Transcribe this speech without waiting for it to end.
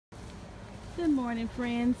Good morning,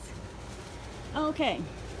 friends. Okay,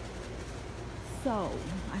 so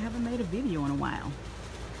I haven't made a video in a while.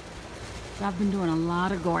 So I've been doing a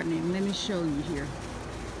lot of gardening. Let me show you here.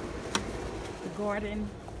 The garden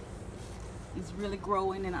is really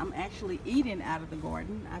growing, and I'm actually eating out of the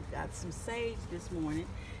garden. I've got some sage this morning,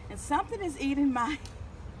 and something is eating my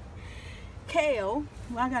kale.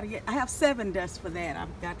 Well, I have 7 dusts for that.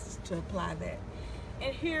 I've got to apply that.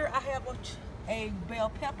 And here I have a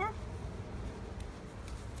bell pepper.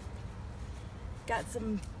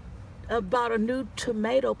 Bought a new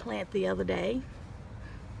tomato plant the other day.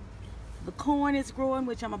 The corn is growing,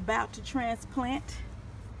 which I'm about to transplant.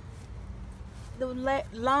 The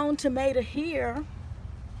long tomato here,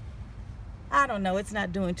 I don't know, it's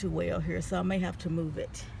not doing too well here, so I may have to move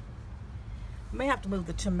it. I may have to move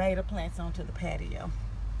the tomato plants onto the patio.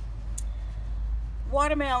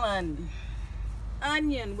 Watermelon,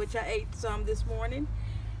 onion, which I ate some this morning,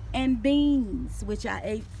 and beans, which I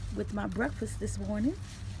ate with my breakfast this morning.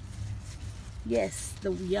 Yes,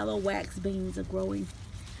 the yellow wax beans are growing,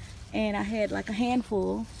 and I had like a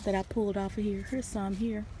handful that I pulled off of here. Here's some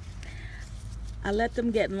here. I let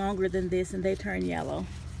them get longer than this and they turn yellow.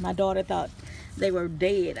 My daughter thought they were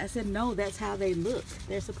dead. I said, no, that's how they look.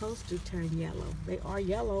 They're supposed to turn yellow. They are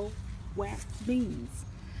yellow wax beans.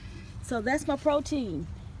 So that's my protein.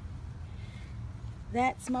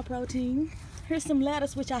 That's my protein. Here's some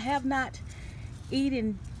lettuce, which I have not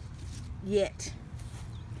eaten yet.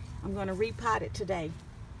 I'm going to repot it today.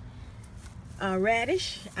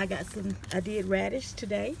 Radish. I did radish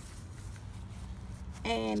today.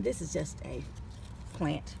 And this is just a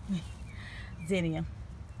plant. Zinnia.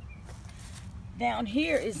 Down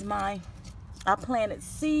here is I planted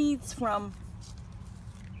seeds from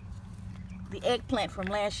the eggplant from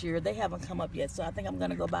last year. They haven't come up yet, so I think I'm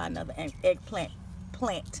going to go buy another eggplant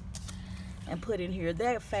plant and put in here.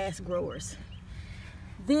 They're fast growers.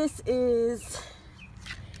 This is,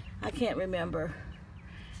 I can't remember,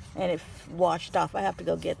 and it washed off. I have to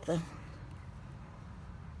go get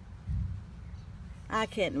I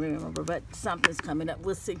can't remember, but something's coming up.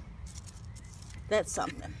 We'll see. That's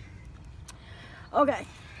something. Okay.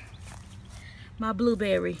 My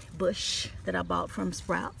blueberry bush that I bought from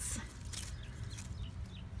Sprouts.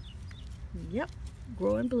 Yep,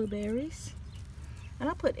 growing blueberries. And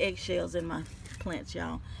I put eggshells in my plants,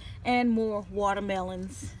 y'all. And more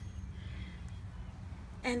watermelons.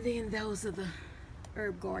 And then those are the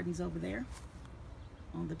herb gardens over there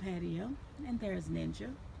on the patio. And there's Ninja,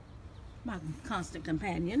 my constant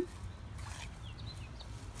companion.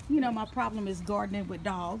 You know, my problem is gardening with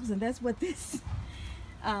dogs, and that's what this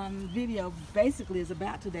video basically is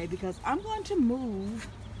about today, because I'm going to move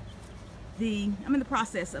I'm in the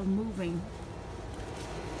process of moving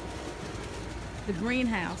the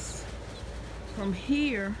greenhouse from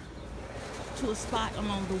here to a spot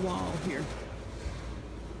along the wall here,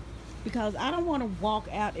 because I don't want to walk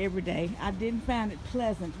out every day. I didn't find it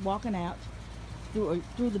pleasant walking out through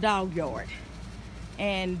the dog yard,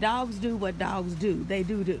 and dogs do what dogs do. They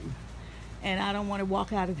do, and I don't want to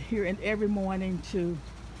walk out of here every morning to,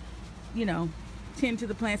 you know, tend to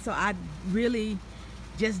the plants. So I really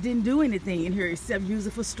just didn't do anything in here except use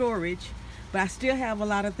it for storage. But I still have a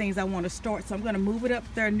lot of things I want to start, so I'm going to move it up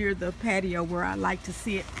there near the patio where I like to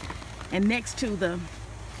sit, and next to the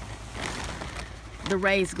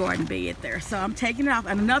raised garden bed there. So I'm taking it off,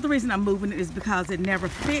 and another reason I'm moving it is because it never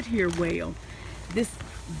fit here well. This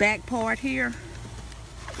back part here,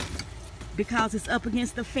 because it's up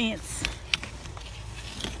against the fence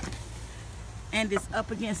and it's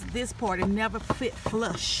up against this part, it never fit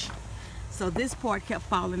flush. So this part kept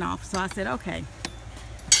falling off. So I said, okay,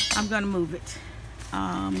 I'm gonna move it.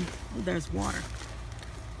 There's water.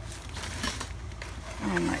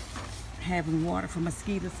 I don't like having water for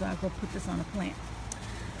mosquitoes, so I'll go put this on a plant.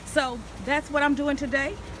 So that's what I'm doing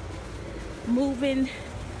today. Moving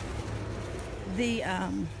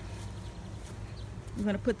I'm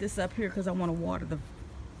gonna put this up here because I want to water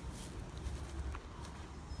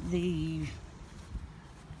the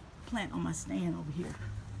plant on my stand over here.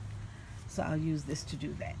 So I'll use this to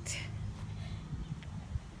do that.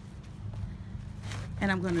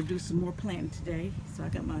 And I'm going to do some more planting today. So I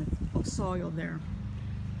got my soil there.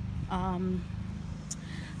 I'll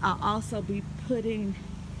also be putting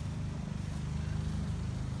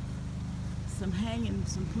hanging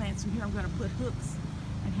some plants from here. I'm going to put hooks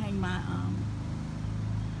and hang my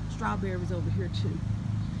strawberries over here too.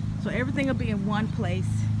 So everything will be in one place.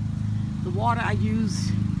 The water I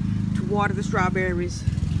use to water the strawberries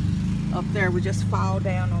up there would just fall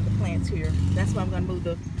down on the plants here. That's why I'm going to move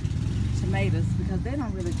the tomatoes, because they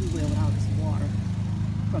don't really do well with all this water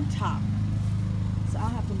from top. So I'll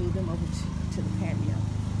have to move them over to the patio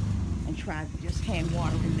and try to just hand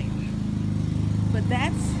water in there. But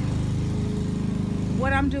that's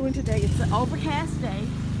what I'm doing today. It's an overcast day,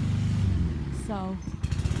 so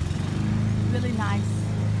really nice.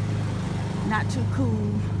 Not too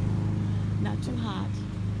cool, not too hot.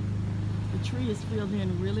 The tree is filled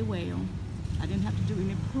in really well. I didn't have to do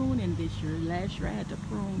any pruning this year. Last year I had to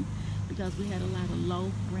prune because we had a lot of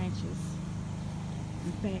low branches.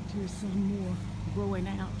 In fact, here's some more growing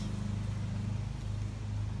out.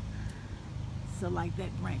 So like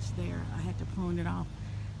that branch there, I had to prune it off.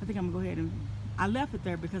 I think I'm gonna go ahead and, I left it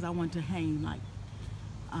there because I wanted to hang like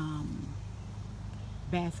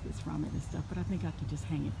baskets from it and stuff, but I think I could just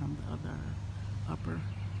hang it from the other upper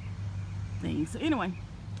thing. So anyway,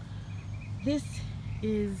 this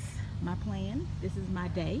is my plan. This is my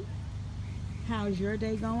day. How's your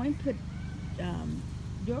day going? Put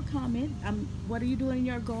your comment. What are you doing in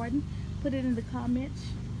your garden? Put it in the comments.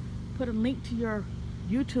 Put a link to your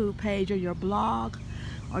YouTube page or your blog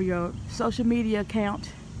or your social media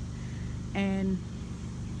account, and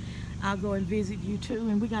I'll go and visit you too.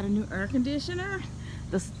 And we got a new air conditioner.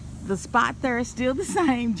 The spot there is still the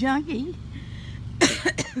same, junky.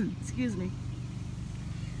 Excuse me.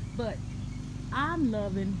 But I'm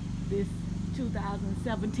loving this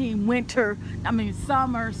 2017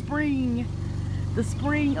 summer, spring, the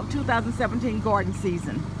spring of 2017 garden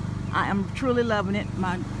season. I am truly loving it.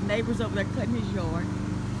 My neighbor's over there cutting his yard.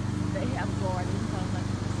 They have gardens. I'll let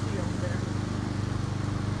you see over there.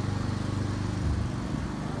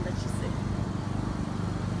 I'll let you see.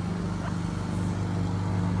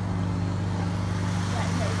 That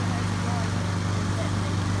neighbor has a garden.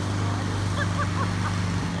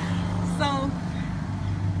 So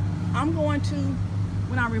I'm going to,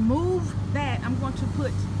 when I remove that, I'm going to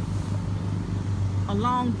put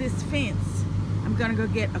along this fence, I'm gonna go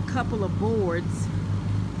get a couple of boards,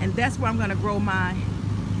 and that's where I'm gonna grow my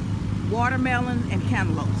watermelon and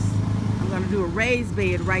cantaloupes. I'm gonna do a raised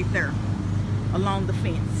bed right there along the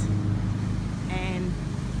fence, and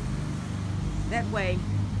that way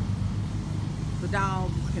the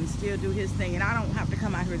dog can still do his thing, and I don't have to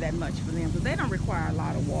come out here that much for them because they don't require a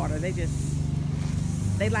lot of water. They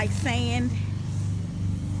like sand,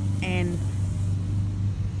 and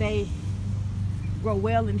they grow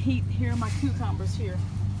well in heat. Here are my cucumbers here,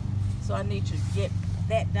 so I need to get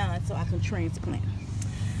that done so I can transplant.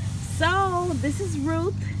 So this is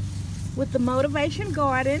Ruth with the Motivation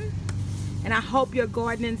Garden, and I hope your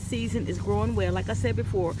gardening season is growing well. Like I said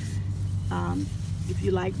before, if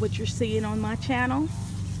you like what you're seeing on my channel,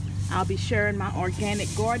 I'll be sharing my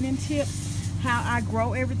organic gardening tips, how I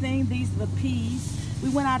grow everything. These are the peas. We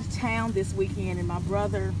went out of town this weekend, and my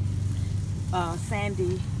brother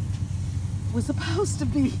Sandy was supposed to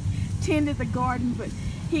be tending the garden, but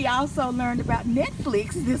he also learned about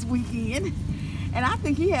Netflix this weekend, and I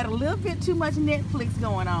think he had a little bit too much Netflix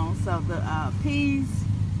going on. So the peas,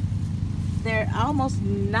 they're almost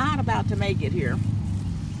not about to make it here.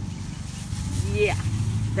 Yeah,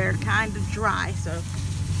 they're kind of dry, so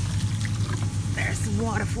there's some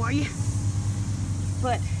water for you.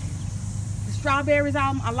 But the strawberries,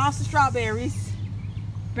 I lost the strawberries.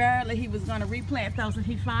 Barely. He was going to replant those, and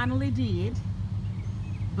he finally did,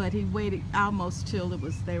 but he waited almost till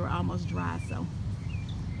they were almost dry. So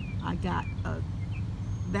I got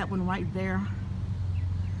that one right there.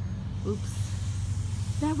 Oops,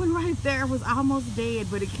 that one right there was almost dead,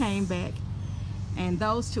 but it came back, and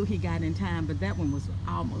those two he got in time, but that one was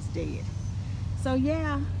almost dead. So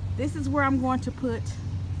yeah, this is where I'm going to put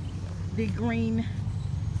the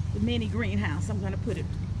mini greenhouse. I'm going to put it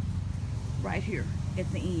right here at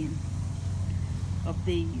the end of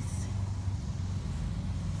these.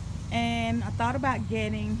 And I thought about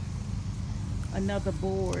getting another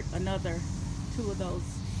board, another two of those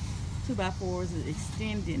 2x4s and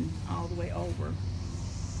extending all the way over,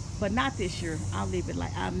 but not this year. I'll leave it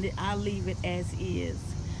like I'll leave it as is.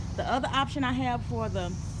 The other option I have for the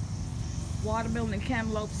watermelon and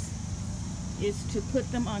cantaloupes is to put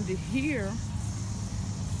them under here,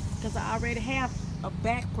 because I already have a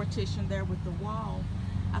back partition there with the wall.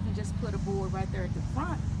 I can just put a board right there at the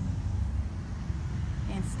front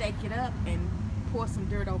and stake it up and pour some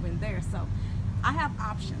dirt over in there. So I have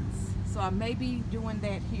options. So I may be doing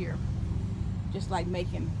that here, just like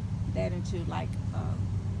making that into like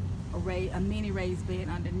a mini raised bed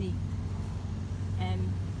underneath,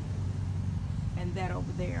 and that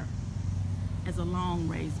over there as a long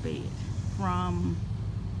raised bed from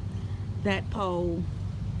that pole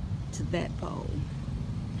to that pole.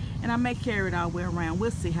 And I may carry it all the way around.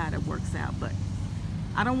 We'll see how that works out, but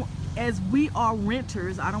I don't, as we are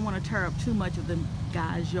renters, I don't want to tear up too much of the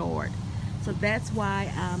guy's yard. So that's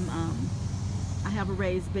why I have a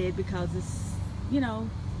raised bed, because it's, you know,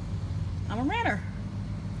 I'm a renter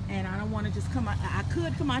and I don't want to just come out. I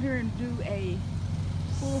could come out here and do a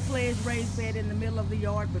full-fledged raised bed in the middle of the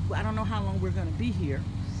yard, but I don't know how long we're going to be here,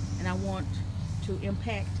 and I want to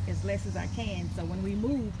impact as less as I can. So when we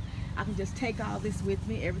move, I can just take all this with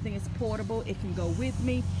me. Everything is portable. It can go with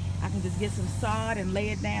me. I can just get some sod and lay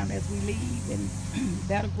it down as we leave, and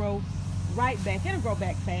that'll grow right back. It'll grow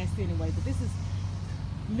back fast anyway, but this is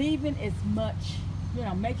leaving as much, you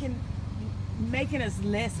know, making as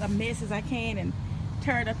less a mess as I can, and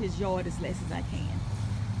tearing up his yard as less as I can.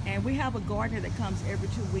 And we have a gardener that comes every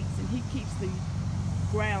 2 weeks, and he keeps the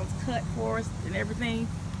grounds cut for us and everything.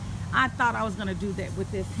 I thought I was going to do that with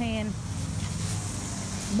this hand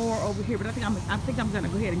more over here, but I think I'm going to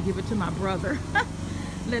go ahead and give it to my brother.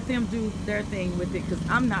 Let them do their thing with it, because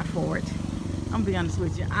I'm not for it. I'm gonna be honest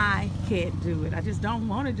with you. I can't do it. I just don't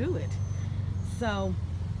want to do it. So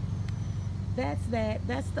that's that.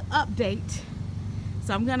 That's the update.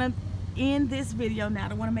 So I'm gonna end this video now. I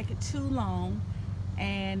don't want to make it too long,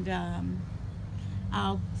 and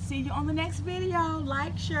I'll see you on the next video.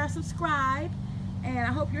 Like, share, subscribe, and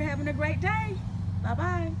I hope you're having a great day. Bye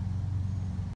bye.